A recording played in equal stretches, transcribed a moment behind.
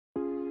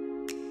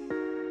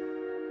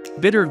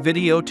Bidder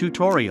video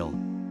tutorial.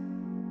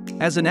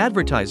 As an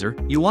advertiser,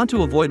 you want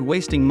to avoid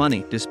wasting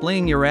money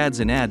displaying your ads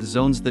in ad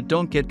zones that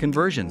don't get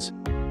conversions.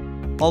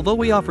 Although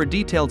we offer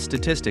detailed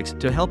statistics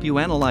to help you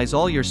analyze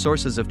all your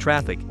sources of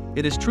traffic,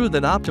 it is true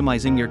that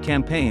optimizing your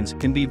campaigns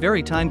can be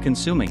very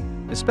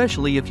time-consuming,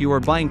 especially if you are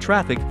buying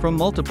traffic from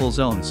multiple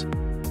zones.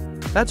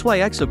 That's why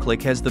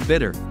Exoclick has the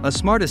Bidder, a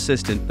smart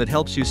assistant that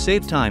helps you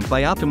save time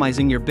by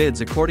optimizing your bids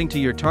according to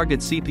your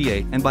target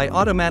CPA and by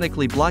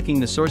automatically blocking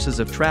the sources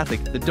of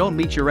traffic that don't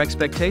meet your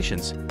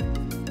expectations.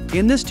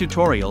 In this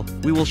tutorial,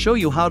 we will show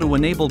you how to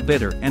enable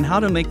Bidder and how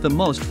to make the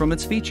most from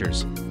its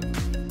features.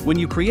 When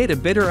you create a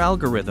Bidder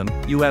algorithm,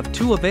 you have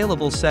two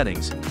available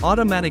settings: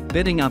 automatic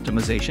bidding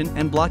optimization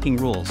and blocking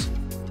rules.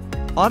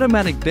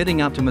 Automatic bidding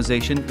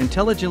optimization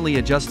intelligently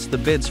adjusts the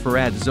bids for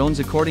ad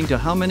zones according to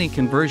how many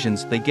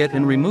conversions they get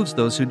and removes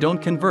those who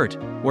don't convert,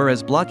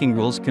 whereas blocking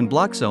rules can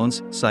block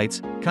zones,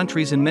 sites,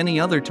 countries and many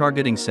other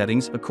targeting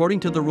settings according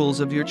to the rules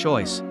of your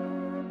choice.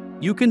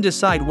 You can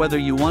decide whether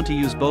you want to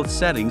use both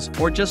settings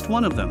or just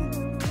one of them.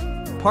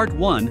 Part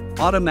 1: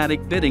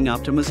 Automatic Bidding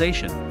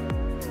Optimization.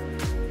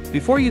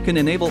 Before you can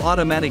enable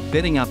automatic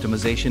bidding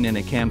optimization in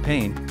a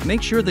campaign,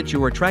 make sure that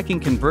you are tracking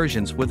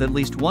conversions with at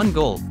least one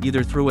goal,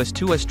 either through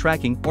S2S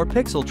tracking or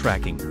pixel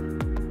tracking.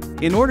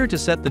 In order to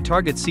set the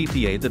target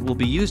CPA that will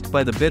be used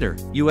by the bidder,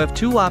 you have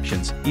two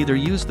options: either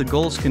use the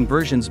goal's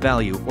conversions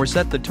value or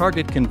set the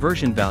target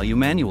conversion value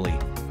manually.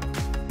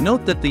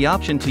 Note that the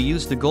option to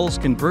use the goal's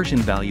conversion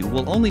value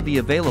will only be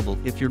available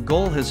if your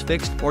goal has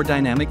fixed or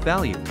dynamic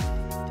value.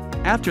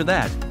 After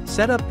that,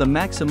 set up the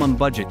maximum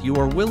budget you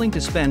are willing to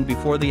spend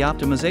before the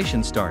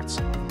optimization starts.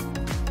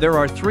 There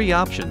are three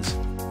options.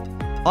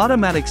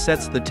 Automatic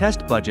sets the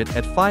test budget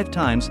at 5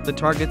 times the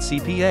target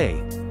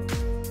CPA.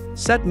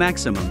 Set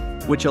maximum,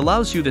 which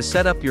allows you to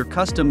set up your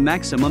custom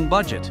maximum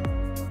budget.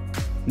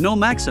 No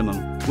maximum,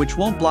 which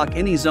won't block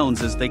any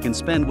zones as they can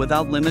spend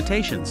without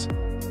limitations.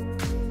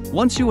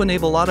 Once you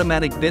enable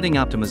automatic bidding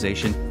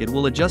optimization, it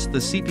will adjust the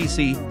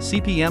CPC,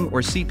 CPM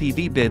or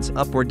CPV bids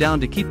up or down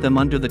to keep them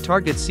under the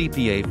target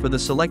CPA for the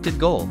selected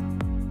goal.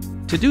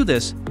 To do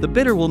this, the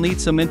bidder will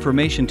need some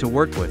information to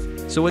work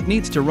with, so it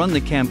needs to run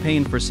the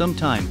campaign for some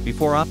time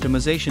before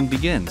optimization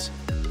begins.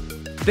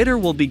 Bidder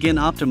will begin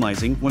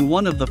optimizing when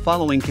one of the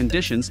following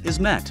conditions is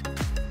met.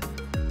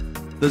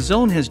 The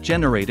zone has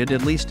generated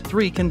at least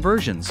 3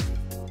 conversions.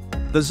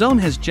 The zone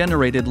has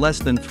generated less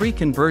than 3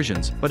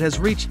 conversions but has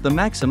reached the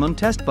maximum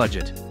test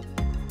budget.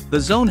 The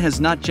zone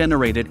has not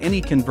generated any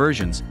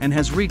conversions and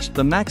has reached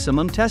the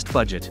maximum test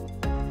budget.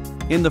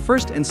 In the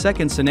first and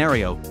second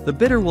scenario, the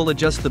bidder will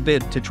adjust the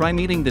bid to try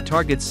meeting the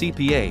target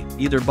CPA,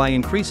 either by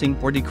increasing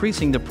or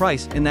decreasing the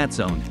price in that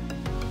zone.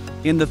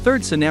 In the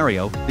third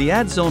scenario, the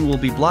ad zone will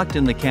be blocked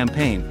in the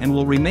campaign and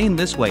will remain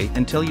this way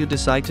until you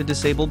decide to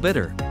disable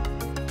bidder.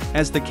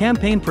 As the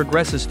campaign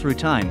progresses through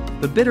time,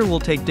 the bidder will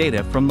take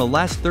data from the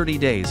last 30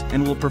 days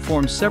and will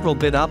perform several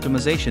bid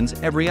optimizations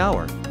every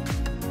hour.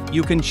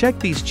 You can check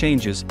these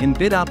changes in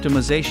bid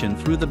optimization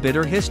through the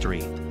bidder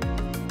history.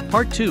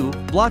 Part 2: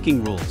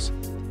 Blocking Rules.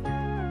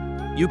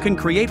 You can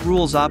create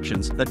rules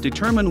options that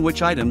determine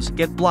which items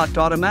get blocked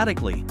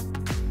automatically.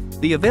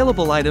 The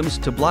available items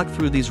to block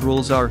through these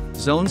rules are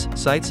zones,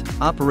 sites,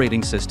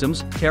 operating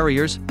systems,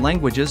 carriers,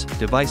 languages,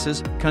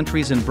 devices,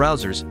 countries and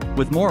browsers,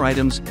 with more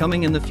items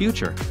coming in the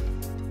future.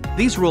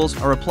 These rules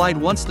are applied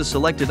once the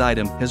selected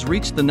item has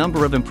reached the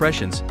number of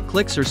impressions,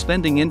 clicks or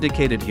spending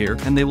indicated here,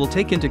 and they will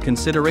take into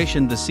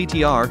consideration the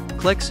CTR,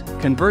 clicks,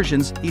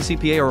 conversions,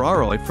 eCPA or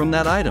ROI from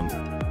that item.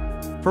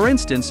 For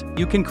instance,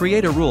 you can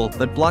create a rule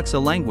that blocks a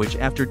language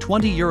after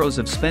 €20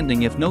 of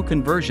spending if no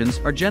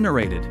conversions are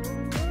generated.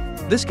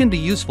 This can be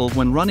useful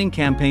when running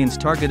campaigns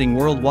targeting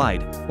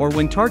worldwide, or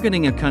when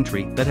targeting a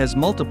country that has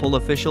multiple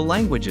official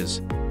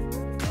languages.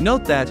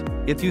 Note that,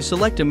 if you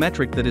select a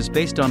metric that is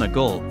based on a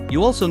goal,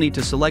 you also need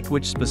to select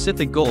which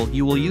specific goal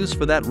you will use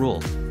for that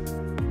rule.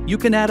 You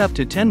can add up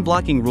to 10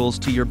 blocking rules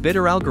to your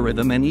bidder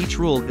algorithm, and each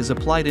rule is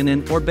applied in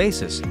an or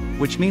basis,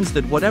 which means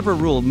that whatever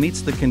rule meets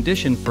the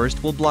condition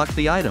first will block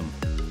the item.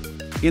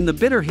 In the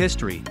bidder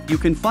history, you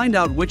can find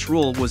out which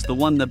rule was the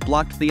one that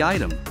blocked the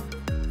item.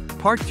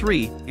 Part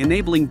 3: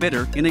 Enabling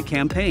Bidder in a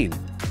Campaign.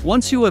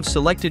 Once you have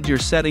selected your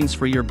settings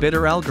for your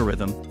bidder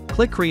algorithm,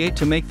 click Create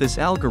to make this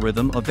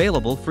algorithm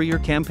available for your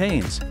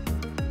campaigns.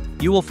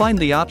 You will find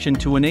the option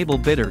to enable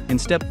bidder in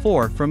step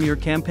 4 from your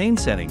campaign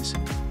settings.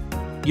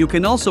 You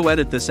can also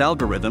edit this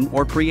algorithm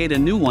or create a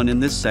new one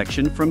in this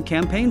section from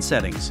campaign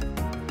settings.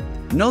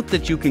 Note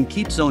that you can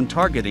keep zone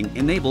targeting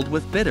enabled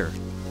with bidder.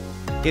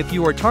 If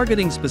you are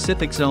targeting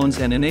specific zones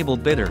and enable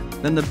bidder,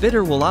 then the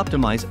bidder will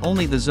optimize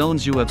only the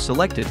zones you have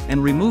selected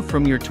and remove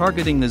from your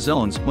targeting the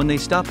zones when they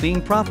stop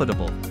being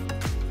profitable.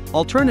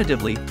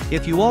 Alternatively,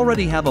 if you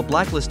already have a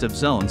blacklist of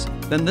zones,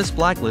 then this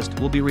blacklist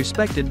will be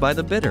respected by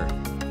the bidder.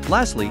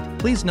 Lastly,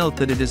 please note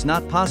that it is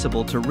not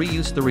possible to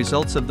reuse the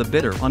results of the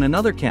bidder on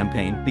another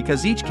campaign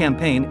because each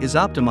campaign is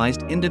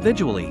optimized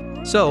individually.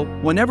 So,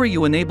 whenever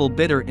you enable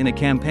bidder in a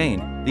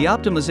campaign, the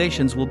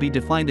optimizations will be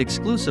defined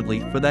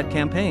exclusively for that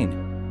campaign.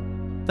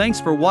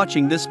 Thanks for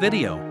watching this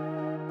video.